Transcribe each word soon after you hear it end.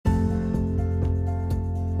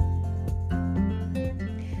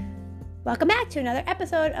Welcome back to another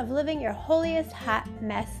episode of Living Your Holiest Hot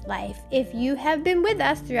Mess Life. If you have been with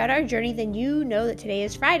us throughout our journey, then you know that today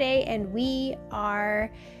is Friday and we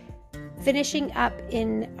are finishing up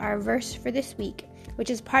in our verse for this week,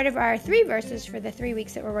 which is part of our 3 verses for the 3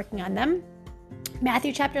 weeks that we're working on them.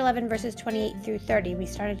 Matthew chapter 11, verses 28 through 30. We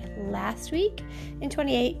started last week in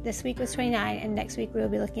 28, this week was 29, and next week we will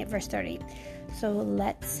be looking at verse 30. So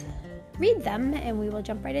let's read them and we will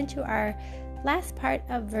jump right into our last part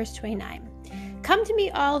of verse 29. Come to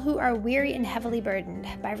me all who are weary and heavily burdened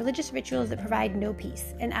by religious rituals that provide no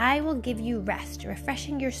peace, and I will give you rest,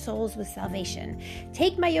 refreshing your souls with salvation.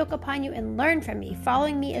 Take my yoke upon you and learn from me,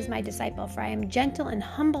 following me as my disciple, for I am gentle and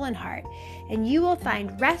humble in heart, and you will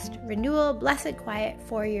find rest, renewal, blessed quiet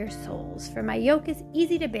for your souls. For my yoke is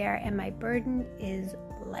easy to bear and my burden is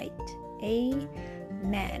light.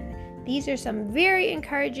 Amen. These are some very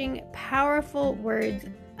encouraging, powerful words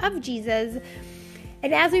of Jesus.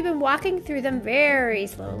 And as we've been walking through them very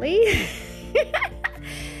slowly,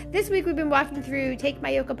 this week we've been walking through, take my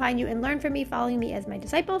yoke upon you and learn from me, following me as my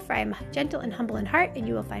disciple, for I am gentle and humble in heart, and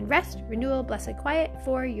you will find rest, renewal, blessed quiet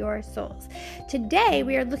for your souls. Today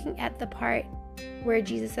we are looking at the part where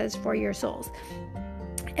Jesus says, for your souls.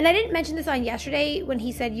 And I didn't mention this on yesterday when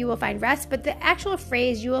he said you will find rest, but the actual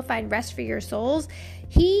phrase, you will find rest for your souls,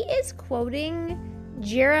 he is quoting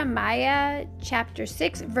Jeremiah chapter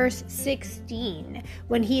 6, verse 16,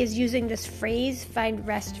 when he is using this phrase, find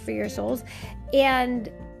rest for your souls.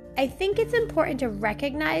 And I think it's important to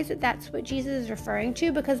recognize that that's what Jesus is referring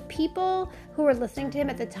to, because people who were listening to him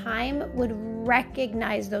at the time would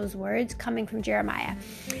recognize those words coming from Jeremiah.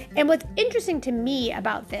 And what's interesting to me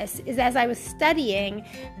about this is, as I was studying,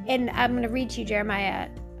 and I'm going to read to you Jeremiah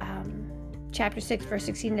chapter 6, verse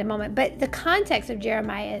 16 in a moment. But the context of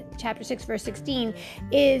Jeremiah chapter 6, verse 16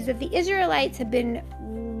 is that the Israelites have been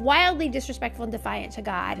wildly disrespectful and defiant to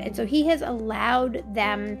God. And so he has allowed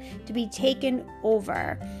them to be taken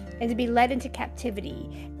over and to be led into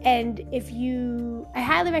captivity. And I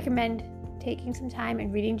highly recommend taking some time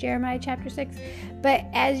and reading Jeremiah chapter 6. But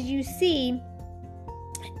as you see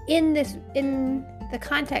in the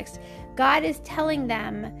context, God is telling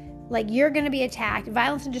them, like, you're going to be attacked.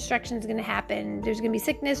 Violence and destruction is going to happen. There's going to be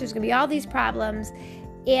sickness. There's going to be all these problems.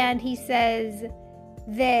 And he says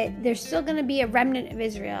that there's still going to be a remnant of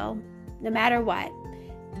Israel, no matter what.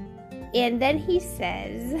 And then he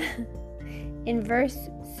says, in verse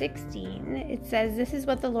 16, it says, this is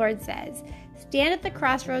what the Lord says. Stand at the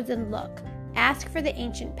crossroads and look. Ask for the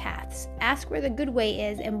ancient paths. Ask where the good way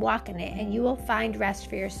is and walk in it, and you will find rest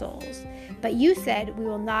for your souls. But you said, we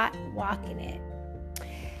will not walk in it.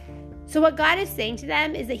 So what God is saying to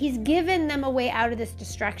them is that he's given them a way out of this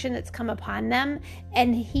destruction that's come upon them.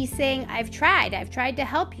 And he's saying, I've tried to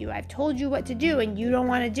help you. I've told you what to do and you don't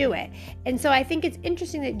want to do it. And so I think it's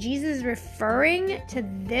interesting that Jesus is referring to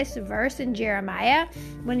this verse in Jeremiah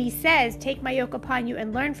when he says, take my yoke upon you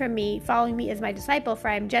and learn from me, following me as my disciple, for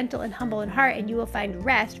I am gentle and humble in heart, and you will find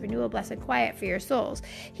rest, renewal, blessed quiet for your souls.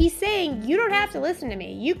 He's saying, you don't have to listen to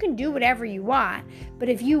me. You can do whatever you want. But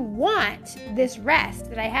if you want this rest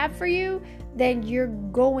that I have for you, then you're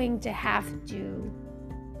going to have to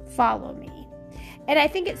follow me. And I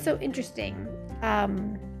think it's so interesting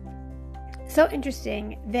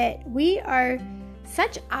that we are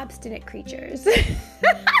such obstinate creatures.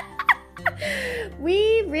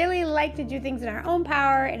 We really like to do things in our own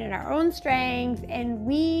power and in our own strength, and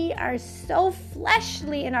we are so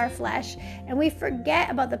fleshly in our flesh, and we forget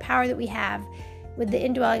about the power that we have with the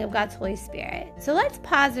indwelling of God's Holy Spirit. So let's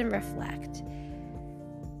pause and reflect.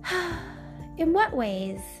 In what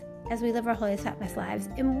ways, as we live our holiest hot mess lives,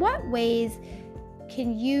 in what ways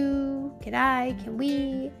can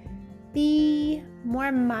we be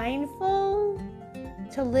more mindful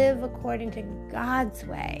to live according to God's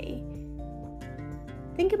way?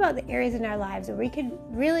 Think about the areas in our lives where we could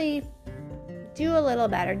really do a little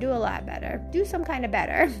better, do a lot better, do some kind of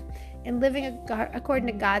better in living according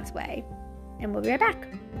to God's way. And we'll be right back.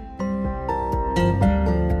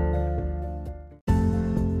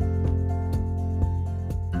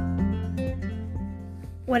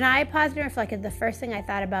 When I paused and reflected, the first thing I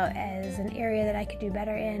thought about as an area that I could do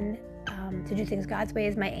better in, to do things God's way,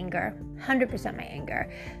 is my anger. 100% my anger.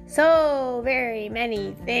 So very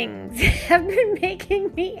many things have been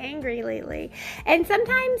making me angry lately. And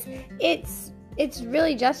sometimes it's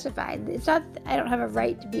really justified. It's not, I don't have a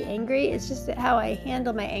right to be angry. It's just that how I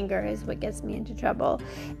handle my anger is what gets me into trouble.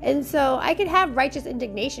 And so I could have righteous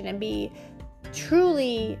indignation and be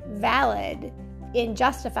truly valid and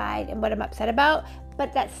justified in what I'm upset about,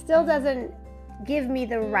 but that still doesn't give me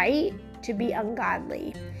the right to be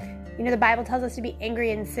ungodly. You know, the Bible tells us to be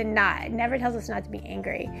angry and sin not. It never tells us not to be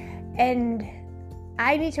angry. And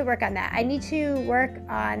I need to work on that. I need to work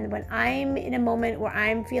on when I'm in a moment where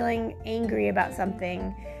I'm feeling angry about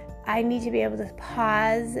something, I need to be able to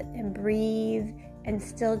pause and breathe and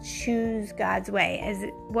still choose God's way, as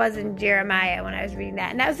it was in Jeremiah when I was reading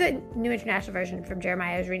that. And that was the New International Version from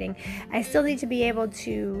Jeremiah I was reading. I still need to be able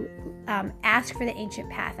to ask for the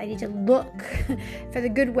ancient path. I need to look for the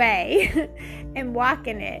good way and walk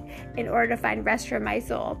in it in order to find rest for my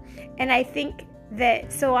soul. And I think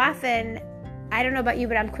that so often, I don't know about you,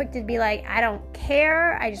 but I'm quick to be like, I don't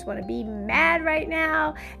care. I just want to be mad right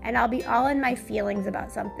now. And I'll be all in my feelings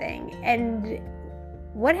about something. And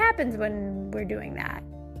what happens when we're doing that?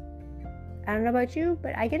 I don't know about you,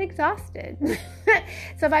 but I get exhausted.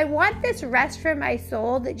 So if I want this rest for my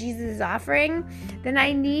soul that Jesus is offering, then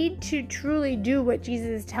I need to truly do what Jesus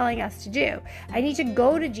is telling us to do. I need to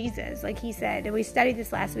go to Jesus, like he said, and we studied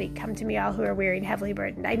this last week, come to me all who are weary and heavily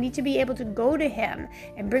burdened. I need to be able to go to him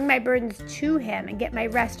and bring my burdens to him and get my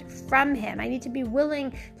rest from him. I need to be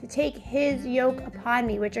willing to take his yoke upon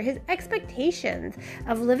me, which are his expectations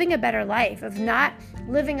of living a better life, of not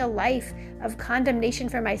living a life of condemnation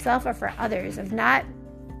for myself or for others, of not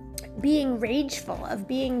being rageful, of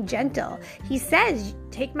being gentle. He says,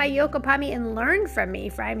 take my yoke upon me and learn from me,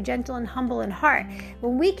 for I am gentle and humble in heart.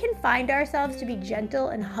 When we can find ourselves to be gentle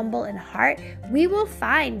and humble in heart, we will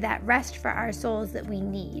find that rest for our souls that we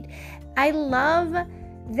need. I love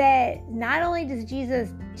that not only does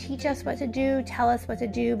Jesus teach us what to do, tell us what to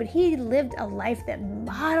do, but he lived a life that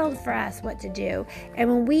modeled for us what to do. And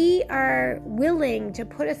when we are willing to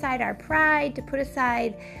put aside our pride, to put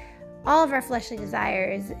aside all of our fleshly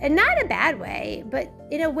desires, and not in a bad way, but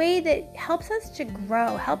in a way that helps us to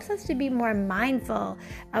grow, helps us to be more mindful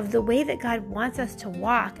of the way that God wants us to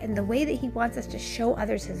walk and the way that he wants us to show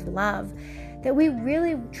others his love, that we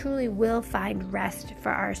really, truly will find rest for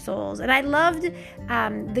our souls. And I loved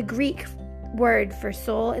the Greek word for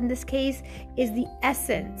soul in this case is the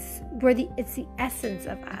essence, it's the essence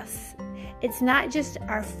of us. It's not just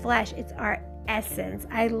our flesh, it's our essence.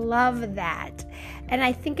 I love that. And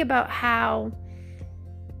I think about how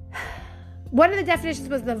one of the definitions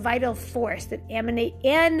was the vital force that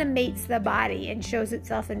animates the body and shows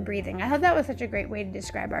itself in breathing. I thought that was such a great way to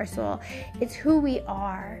describe our soul. It's who we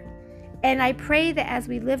are. And I pray that as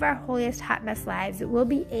we live our holiest hot mess lives, that we'll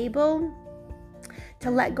be able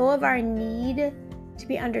to let go of our need to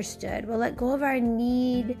be understood. We'll let go of our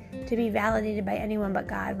need to be validated by anyone but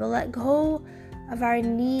God. We'll let go of our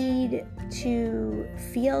need to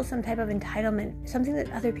feel some type of entitlement, something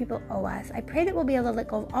that other people owe us. I pray that we'll be able to let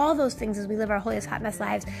go of all those things as we live our holiest hot mess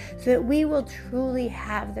lives, so that we will truly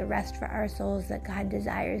have the rest for our souls that God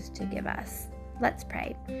desires to give us. Let's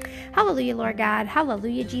pray. Hallelujah, Lord God.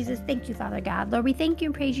 Hallelujah, Jesus. Thank you, Father God. Lord, we thank you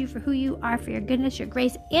and praise you for who you are, for your goodness, your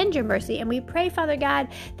grace, and your mercy. And we pray, Father God,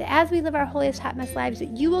 that as we live our holiest hot mess lives,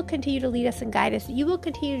 that you will continue to lead us and guide us, that you will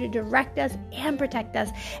continue to direct us and protect us,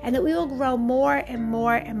 and that we will grow more and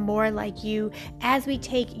more and more like you as we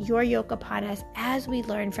take your yoke upon us, as we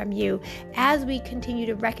learn from you, as we continue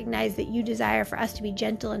to recognize that you desire for us to be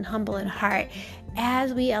gentle and humble in heart,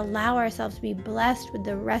 as we allow ourselves to be blessed with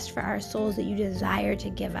the rest for our souls that you desire to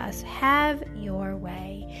give us. Have your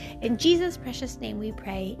way. In Jesus' precious name we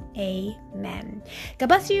pray, amen. God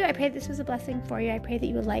bless you. I pray this was a blessing for you. I pray that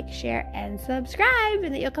you would like, share, and subscribe,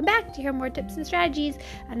 and that you'll come back to hear more tips and strategies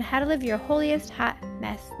on how to live your holiest hot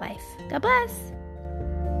mess life. God bless.